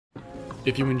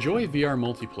If you enjoy VR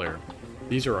multiplayer,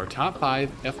 these are our top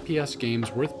 5 FPS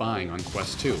games worth buying on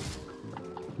Quest 2.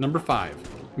 Number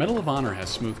 5. Medal of Honor has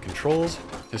smooth controls,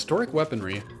 historic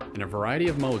weaponry, and a variety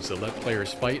of modes that let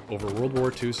players fight over World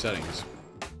War II settings.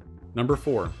 Number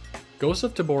 4. Ghosts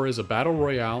of Tabor is a battle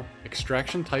royale,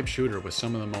 extraction-type shooter with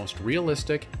some of the most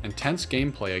realistic and tense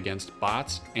gameplay against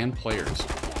bots and players.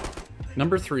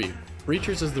 Number 3.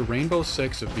 Breachers is the Rainbow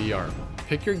Six of VR.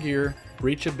 Pick your gear,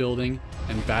 breach a building,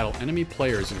 and battle enemy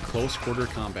players in close-quarter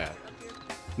combat.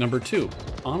 Number 2.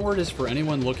 Onward is for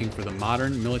anyone looking for the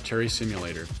modern military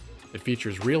simulator. It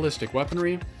features realistic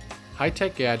weaponry,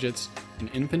 high-tech gadgets, and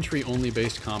infantry-only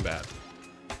based combat.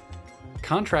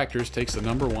 Contractors takes the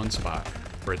number 1 spot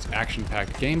for its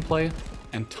action-packed gameplay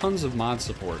and tons of mod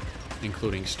support,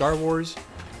 including Star Wars,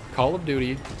 Call of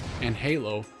Duty, and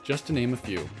Halo, just to name a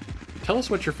few. Tell us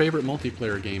what your favorite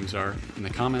multiplayer games are in the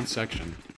comments section.